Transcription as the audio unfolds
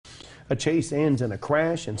A chase ends in a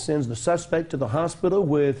crash and sends the suspect to the hospital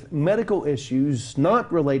with medical issues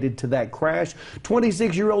not related to that crash.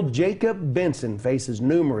 26-year-old Jacob Benson faces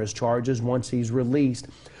numerous charges once he's released.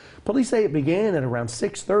 Police say it began at around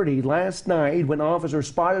 6:30 last night when officers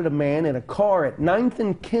spotted a man in a car at 9th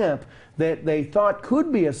and Kemp that they thought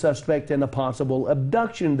could be a suspect in a possible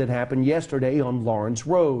abduction that happened yesterday on Lawrence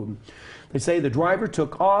Road. They say the driver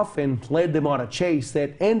took off and led them on a chase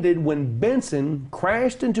that ended when Benson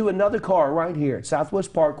crashed into another car right here at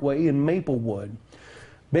Southwest Parkway in Maplewood.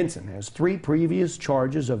 Benson has 3 previous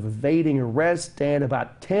charges of evading arrest and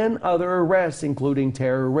about 10 other arrests, including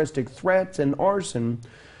terroristic threats and arson.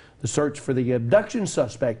 The search for the abduction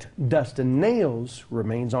suspect, Dustin Nails,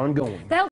 remains ongoing.